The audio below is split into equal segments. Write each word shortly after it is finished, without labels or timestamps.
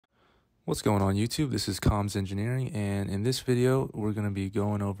What's going on YouTube? This is Comms Engineering, and in this video we're going to be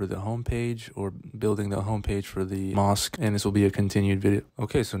going over the homepage or building the homepage for the mosque, and this will be a continued video.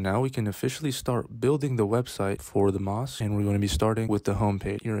 Okay, so now we can officially start building the website for the mosque, and we're going to be starting with the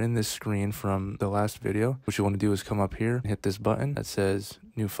homepage. You're in this screen from the last video. What you want to do is come up here and hit this button that says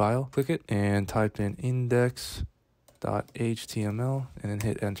new file, click it and type in index.html and then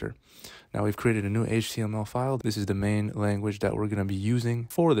hit enter. Now we've created a new HTML file. This is the main language that we're going to be using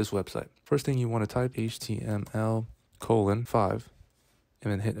for this website. First thing you want to type HTML:5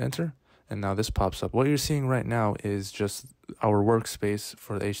 and then hit enter. And now this pops up. What you're seeing right now is just our workspace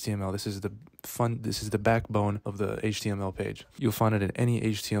for the HTML. This is the backbone of the HTML page. You'll find it in any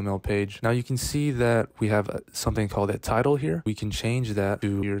HTML page. Now you can see that we have something called a title here. We can change that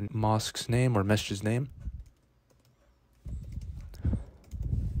to your mosque's name or message's name.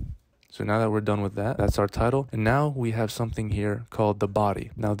 So now that we're done with that, that's our title. And now we have something here called the body.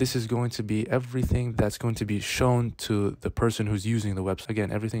 Now this is going to be everything that's going to be shown to the person who's using the website.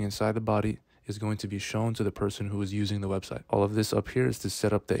 Again, everything inside the body is going to be shown to the person who is using the website. All of this up here is to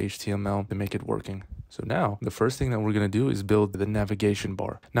set up the HTML to make it working. So now the first thing that we're going to do is build the navigation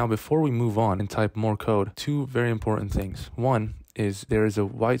bar. Now before we move on and type more code, two very important things. One is there is a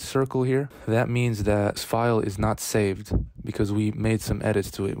white circle here. That means that this file is not saved because we made some edits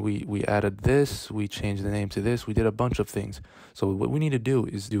to it. We added this, we changed the name to this, we did a bunch of things. So what we need to do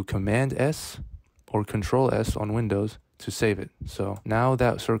is do Command S or Control S on Windows to save it. So now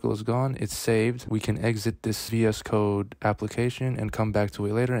that circle is gone, it's saved. We can exit this VS Code application and come back to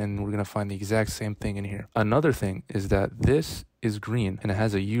it later, and we're gonna find the exact same thing in here. Another thing is that this is green and it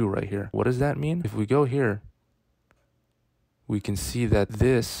has a U right here. What does that mean? If we go here, we can see that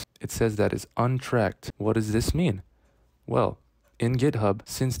this, it says that is untracked. What does this mean? Well, in GitHub,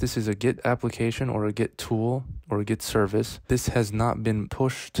 since this is a Git application or a Git tool or a Git service, this has not been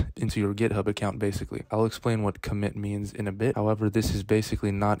pushed into your GitHub account, basically. I'll explain what commit means in a bit. However, this is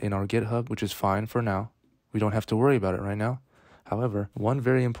basically not in our GitHub, which is fine for now. We don't have to worry about it right now. However, one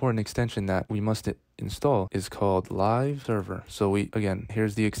very important extension that we must install is called Live Server. So again,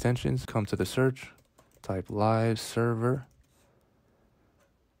 here's the extensions. Come to the search, type Live Server.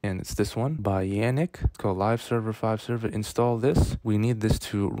 And it's this one by Yannick. It's called Live Server 5 Server. Install this. We need this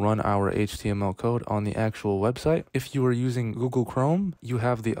to run our HTML code on the actual website. If you are using Google Chrome, you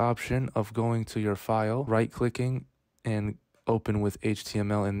have the option of going to your file, right-clicking, and open with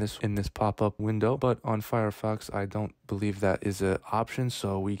HTML in this pop-up window. But on Firefox, I don't believe that is an option,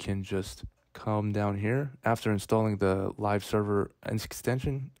 so we can just come down here after installing the Live Server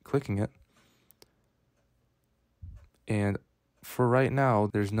extension, clicking it, and for right now,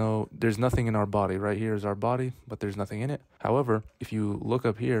 there's nothing in our body. Right here is our body, but there's nothing in it. However, if you look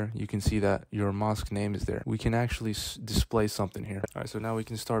up here, you can see that your mosque name is there. We can actually display something here. All right, so now we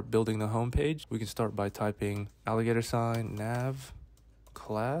can start building the home page. We can start by typing $nav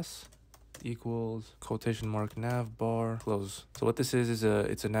class equals quotation mark nav bar close. So what this is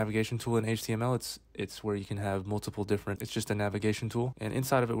it's a navigation tool in HTML. It's where you can have multiple different, it's just a navigation tool. And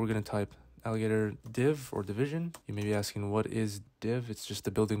inside of it, we're going to type alligator div or division. You may be asking, what is div? It's just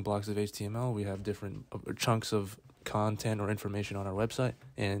the building blocks of HTML. We have different chunks of content or information on our website,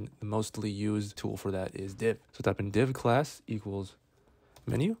 and the mostly used tool for that is div. So type in div class equals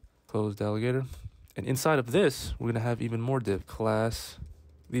menu, closed alligator. And inside of this, we're going to have even more div class.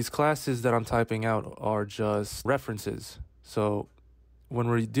 These classes that I'm typing out are just references. So when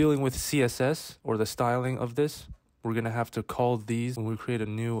we're dealing with CSS or the styling of this, we're going to have to call these. When we create a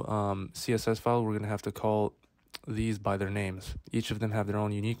new CSS file, we're going to have to call these by their names. Each of them have their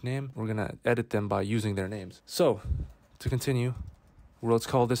own unique name. We're going to edit them by using their names. So to continue, let's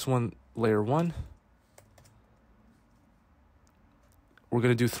call this one layer 1. We're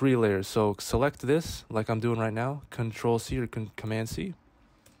going to do 3 layers. So select this like I'm doing right now, Control C or Command C.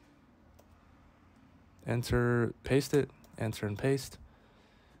 Enter, paste it, enter and paste.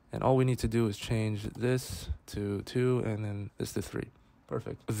 And all we need to do is change this to 2 and then this to 3.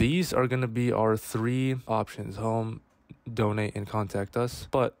 Perfect. These are going to be our 3 options: home, donate, and contact us.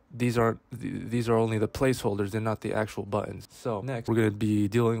 But these are only the placeholders. They're not the actual buttons. So next, we're going to be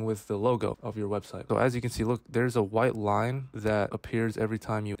dealing with the logo of your website. So as you can see, look, there's a white line that appears every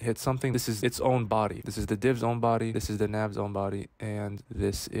time you hit something. This is its own body. This is the div's own body. This is the nav's own body. And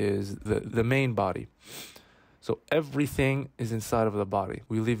this is the main body. So everything is inside of the body.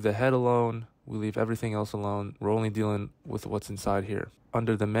 We leave the head alone. We leave everything else alone. We're only dealing with what's inside here.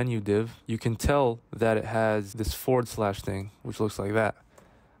 Under the menu div, you can tell that it has this / thing, which looks like that.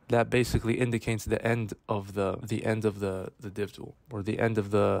 That basically indicates the end of the div tool, or the end of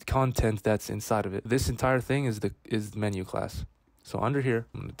the content that's inside of it. This entire thing is the menu class. So under here,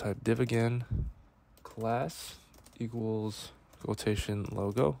 I'm going to type div again, class equals quotation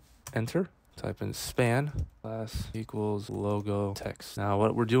logo, enter. Type in span, class equals logo text. Now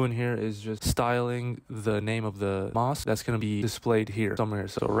what we're doing here is just styling the name of the mosque that's going to be displayed here somewhere.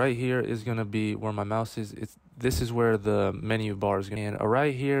 So right here is going to be where my mouse is. This is where the menu bar is going to be. And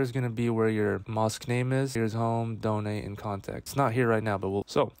right here is going to be where your mosque name is. Here's home, donate, and contact. It's not here right now, but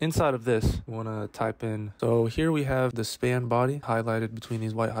so inside of this, we want to type in. So here we have the span body highlighted between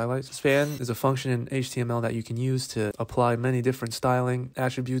these white highlights. Span is a function in HTML that you can use to apply many different styling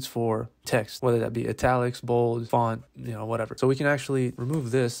attributes for text, whether that be italics, bold, font, whatever. So we can actually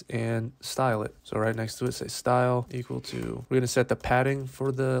remove this and style it. So right next to it, say style equal to, we're going to set the padding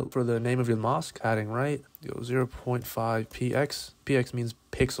for the name of your mosque, padding right, go 0.5 px. Px means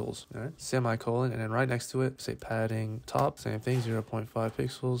pixels, all right? Semicolon, and then right next to it, say padding top, same thing, 0.5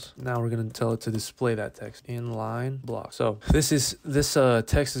 pixels. Now we're going to tell it to display that text inline block. So this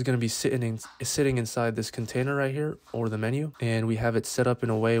text is going to be sitting inside this container right here, or the menu, and we have it set up in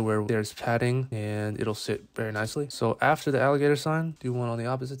a way where there's padding and it'll sit very nicely. So after the alligator sign, do one on the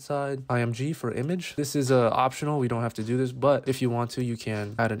opposite side, img for image. This is optional, we don't have to do this, but if you want to, you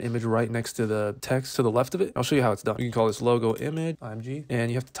can add an image right next to the text to the left of it. I'll show you how it's done. You can call this logo image, img,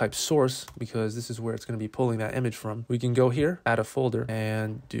 and you have to type source because this is where it's going to be pulling that image from. We can go here, add a folder,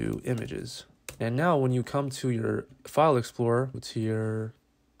 and do images. And now when you come to your file explorer,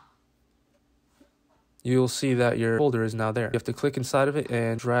 you'll see that your folder is now there. You have to click inside of it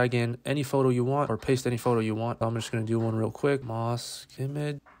and drag in any photo you want or paste any photo you want. I'm just going to do one real quick. Mosque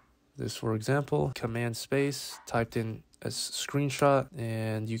image. This, for example, command space, typed in a screenshot,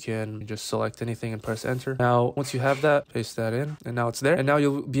 and you can just select anything and press enter. Now, once you have that, paste that in, and now it's there. And now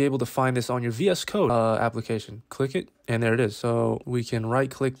you'll be able to find this on your VS Code application. Click it, and there it is. So we can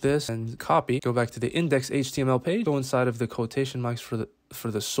right-click this and copy, go back to the index HTML page, go inside of the quotation marks for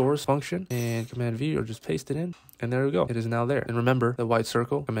the source function, and Command V, or just paste it in, and there we go. It is now there. And remember, the white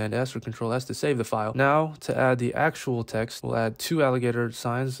circle, Command S or Control S to save the file. Now, to add the actual text, we'll add 2 alligator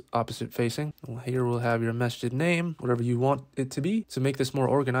signs opposite facing. Here we'll have your masjid name, whatever you want it to be. To make this more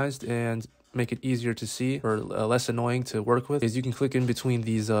organized and make it easier to see or less annoying to work with, is you can click in between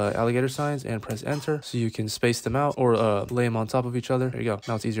these alligator signs and press enter, so you can space them out or lay them on top of each other. There you go.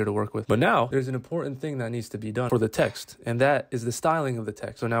 Now it's easier to work with. But now there's an important thing that needs to be done for the text, and that is the styling of the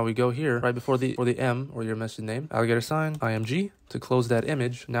text. So now we go here right before the M or your message name, alligator sign, img. To close that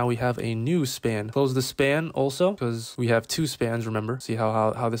image, now we have a new span. Close the span also, because we have 2 spans, remember. See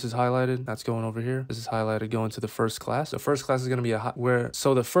how this is highlighted? That's going over here. This is highlighted going to the first class. The first class is going to be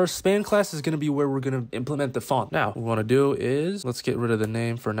so the first span class is going to be where we're going to implement the font. Now, what we want to do is, let's get rid of the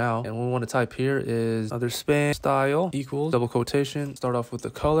name for now. And what we want to type here is other span style equals double quotation. Start off with the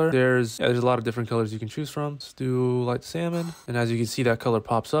color. There's a lot of different colors you can choose from. Let's do light salmon. And as you can see, that color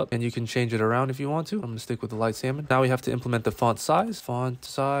pops up, and you can change it around if you want to. I'm going to stick with the light salmon. Now we have to implement the font size,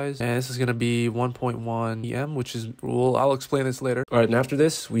 and this is going to be 1.1 em, which is, I'll explain this later. All right, and after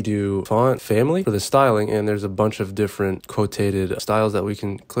this, we do font family for the styling, and there's a bunch of different quotated styles that we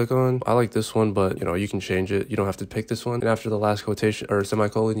can click on. I like this one, but you can change it. You don't have to pick this one. And after the last quotation or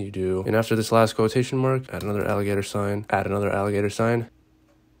semicolon, you do, and after this last quotation mark, add another alligator sign, add another alligator sign.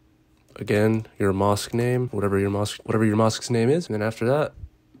 Again, your mosque name, whatever your mosque's name is, and then after that,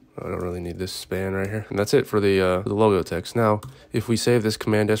 I don't really need this span right here. And that's it for the logo text. Now, if we save this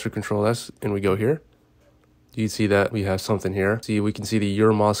Command S or Control S and we go here, you see that we have something here. See, we can see the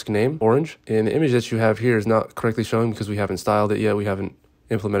your mosque name, orange. And the image that you have here is not correctly showing because we haven't styled it yet. We haven't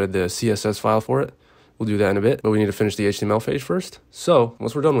implemented the CSS file for it. We'll do that in a bit, but we need to finish the HTML page first. So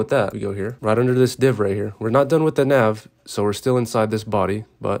once we're done with that, we go here, right under this div right here. We're not done with the nav, so we're still inside this body,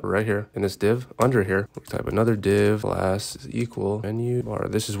 but right here in this div, under here, we type another div, class is equal, menu bar.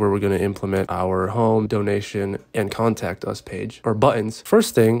 This is where we're going to implement our home, donation, and contact us page, or buttons.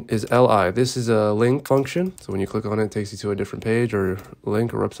 First thing is li. This is a link function. So when you click on it, it takes you to a different page or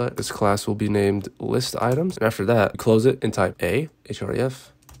link or website. This class will be named list items. And after that, close it and type href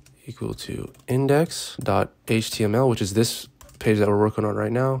equal to index.html, which is this page that we're working on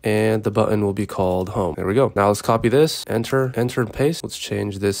right now, and the button will be called home. There we go. Now let's copy this, enter and paste. Let's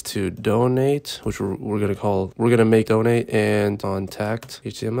change this to donate, which we're gonna make donate and contact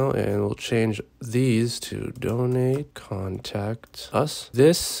HTML, and we'll change these to donate, contact us.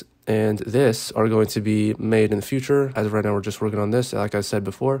 This and this are going to be made in the future. As of right now, we're just working on this, like I said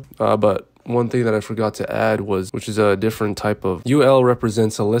before. But one thing that I forgot to add which is a different type of UL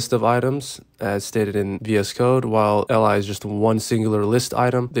represents a list of items as stated in VS Code, while LI is just one singular list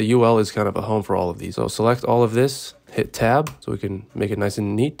item. The UL is kind of a home for all of these. So select all of this hit tab so we can make it nice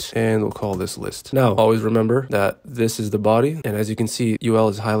and neat, and we'll call this list. Now, always remember that this is the body, and as you can see, UL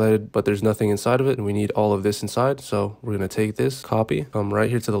is highlighted, but there's nothing inside of it, and we need all of this inside. So we're going to take this, copy, come right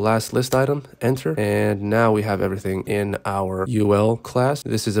here to the last list item, enter, and now we have everything in our UL class.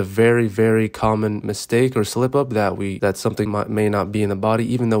 This is a very, very common mistake or slip up that something may not be in the body,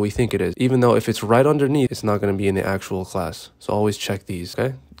 even though we think it is. Even though if it's right underneath, it's not going to be in the actual class. So always check these,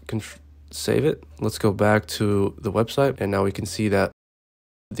 okay? Save it. Let's go back to the website, and now we can see that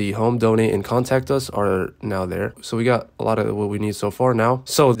the home, donate, and contact us are now there. So we got a lot of what we need so far now.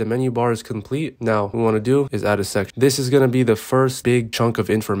 So the menu bar is complete. Now what we want to do is add a section. This is going to be the first big chunk of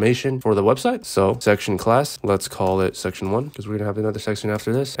information for the website. So section class, let's call it section 1 because we're going to have another section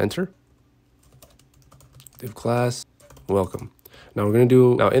after this. Enter. Div class, welcome. Now we're going to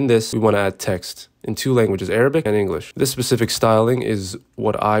do, now in this, we want to add text in 2 languages, Arabic and English. This specific styling is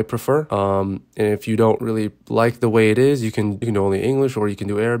what I prefer. And if you don't really like the way it is, you can do only English or you can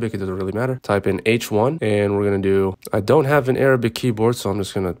do Arabic. It doesn't really matter. Type in H1 and we're going to do, I don't have an Arabic keyboard, so I'm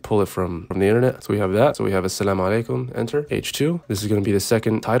just going to pull it from the internet. So we have that. So we have Assalamu alaikum, enter. H2. This is going to be the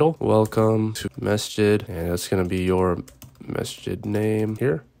second title. Welcome to Masjid. And that's going to be your Masjid name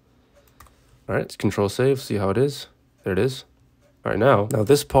here. All right, control save, see how it is. There it is. All right, now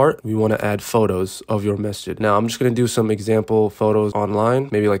this part, we want to add photos of your masjid. Now, I'm just going to do some example photos online,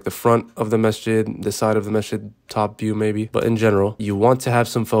 maybe like the front of the masjid, the side of the masjid, top view maybe. But in general, you want to have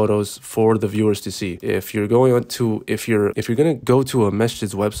some photos for the viewers to see. If you're going to, if you're going to go to a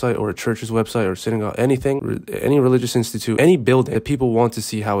masjid's website or a church's website or synagogue, anything, any religious institute, any building, people want to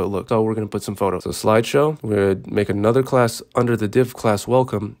see how it looks. So we're going to put some photos. So slideshow, we're going to make another class under the div class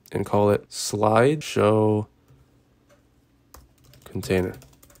welcome and call it slideshow container.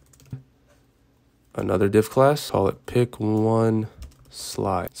 Another div class, call it pick one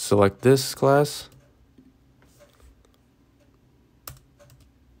slide. Select this class,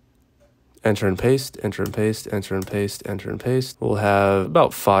 enter and paste, enter and paste, enter and paste, enter and paste. We'll have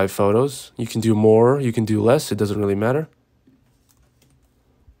about 5 photos. You can do more, you can do less, it doesn't really matter.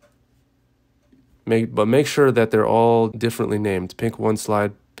 But make sure that they're all differently named. Pick 1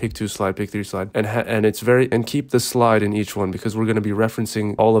 slide, pick 2 slide, pick 3 slide, and keep the slide in each one because we're going to be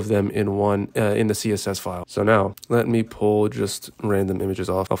referencing all of them in one in the CSS file. So now let me pull just random images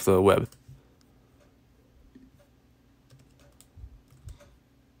off the web.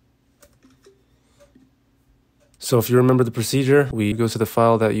 So if you remember the procedure, we go to the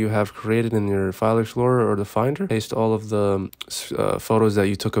file that you have created in your file explorer or the finder, paste all of the photos that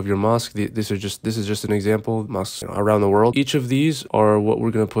you took of your mosque. This is just an example, mosques around the world. Each of these are what we're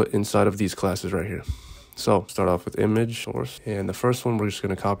going to put inside of these classes right here. So start off with image source, and the first one we're just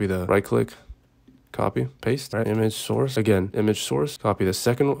going to copy the right click, copy, paste, right? Image source, again, image source, copy the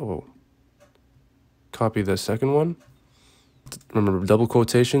second one. Remember double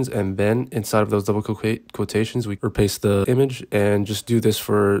quotations, and then inside of those double quotations we paste the image, and just do this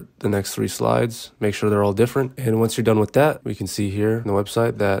for the next 3 slides. Make sure they're all different, and once you're done with that, we can see here on the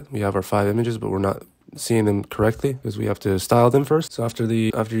website that we have our 5 images, but we're not seeing them correctly because we have to style them first. So after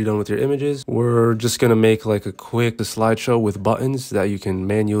you're done with your images, we're just gonna make like a quick slideshow with buttons that you can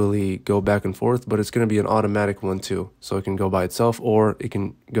manually go back and forth, but it's gonna be an automatic one too, so it can go by itself or it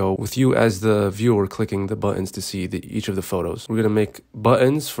can go with you as the viewer clicking the buttons to see each of the photos. We're gonna make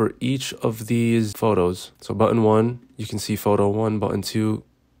buttons for each of these photos. So button 1, you can see photo 1, button 2,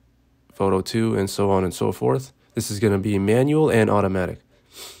 photo 2, and so on and so forth. This is gonna be manual and automatic.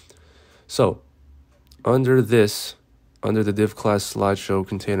 So under the div class slideshow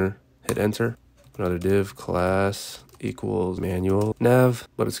container, hit enter. Another div class equals manual nav,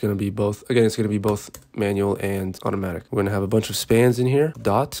 but it's going to be both. Again, it's going to be both manual and automatic. We're going to have a bunch of spans in here.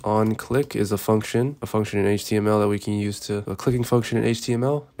 Dot on click is a function in HTML that we can use a clicking function in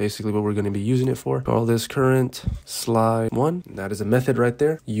HTML. Basically what we're going to be using it for. Call this current slide 1. That is a method right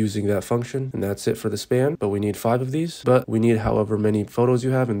there using that function, and that's it for the span. But we need 5 of these, but we need however many photos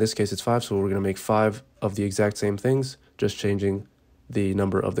you have. In this case, it's 5. So we're going to make 5 of the exact same things, just changing the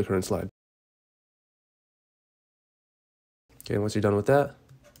number of the current slide. Okay, once you're done with that,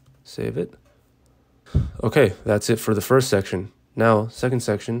 save it. Okay, that's it for the first section. Now, second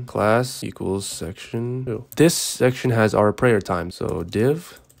section, class equals section 2. This section has our prayer time. So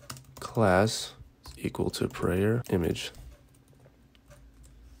div class equal to prayer image.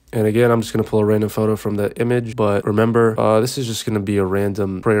 And again, I'm just going to pull a random photo from the image, but remember, this is just going to be a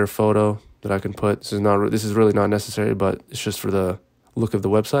random prayer photo that I can put. This is really not necessary, but it's just for the look of the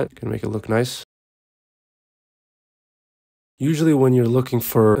website. Can make it look nice. Usually when you're looking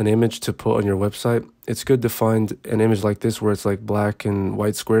for an image to put on your website, it's good to find an image like this where it's like black and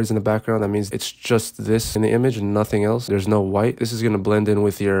white squares in the background. That means it's just this in the image and nothing else. There's no white. This is going to blend in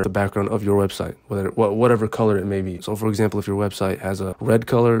with the background of your website, whatever color it may be. So for example, if your website has a red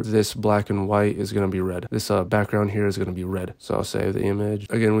color, this black and white is going to be red. This background here is going to be red. So I'll save the image.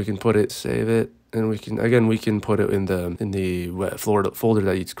 Again, we can put it, save it. And we can put it in the folder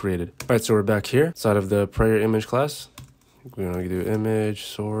that it's created. All right, so we're back here inside of the prayer image class. We're going to do image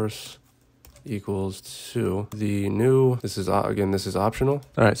source equals to the new. This is optional.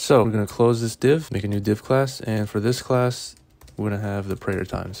 All right, so we're going to close this div, make a new div class, and for this class, we're going to have the prayer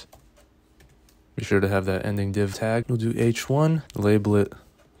times. Be sure to have that ending div tag. We'll do h1, label it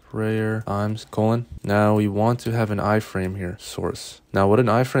prayer times colon. Now we want to have an iframe here, source. Now what an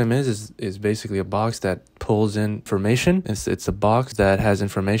iframe is basically a box that pulls in information. It's a box that has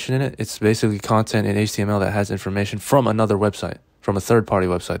information in it. It's basically content in HTML that has information from another website, from a third-party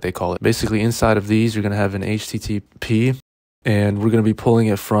website, they call it. Basically inside of these, you're going to have an HTTP, and we're going to be pulling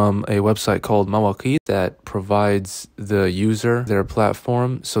it from a website called Mawaqit that provides the user their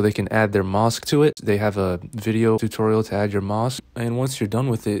platform so they can add their mosque to it. They have a video tutorial to add your mosque. And once you're done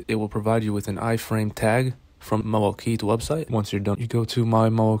with it, it will provide you with an iframe tag from Mawaqit website. Once you're done, you go to My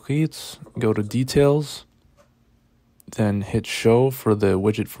Mawaqit, go to Details, then hit Show for the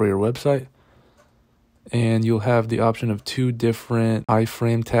widget for your website. And you'll have the option of two different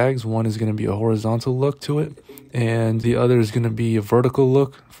iframe tags. One is going to be a horizontal look to it, and the other is going to be a vertical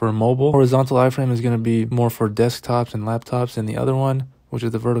look for mobile. Horizontal iframe is going to be more for desktops and laptops, and the other one, which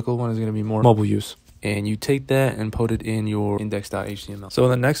is the vertical one, is going to be more mobile use. And you take that and put it in your index.html. So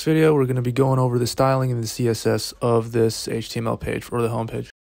in the next video, we're going to be going over the styling and the CSS of this HTML page or the home page.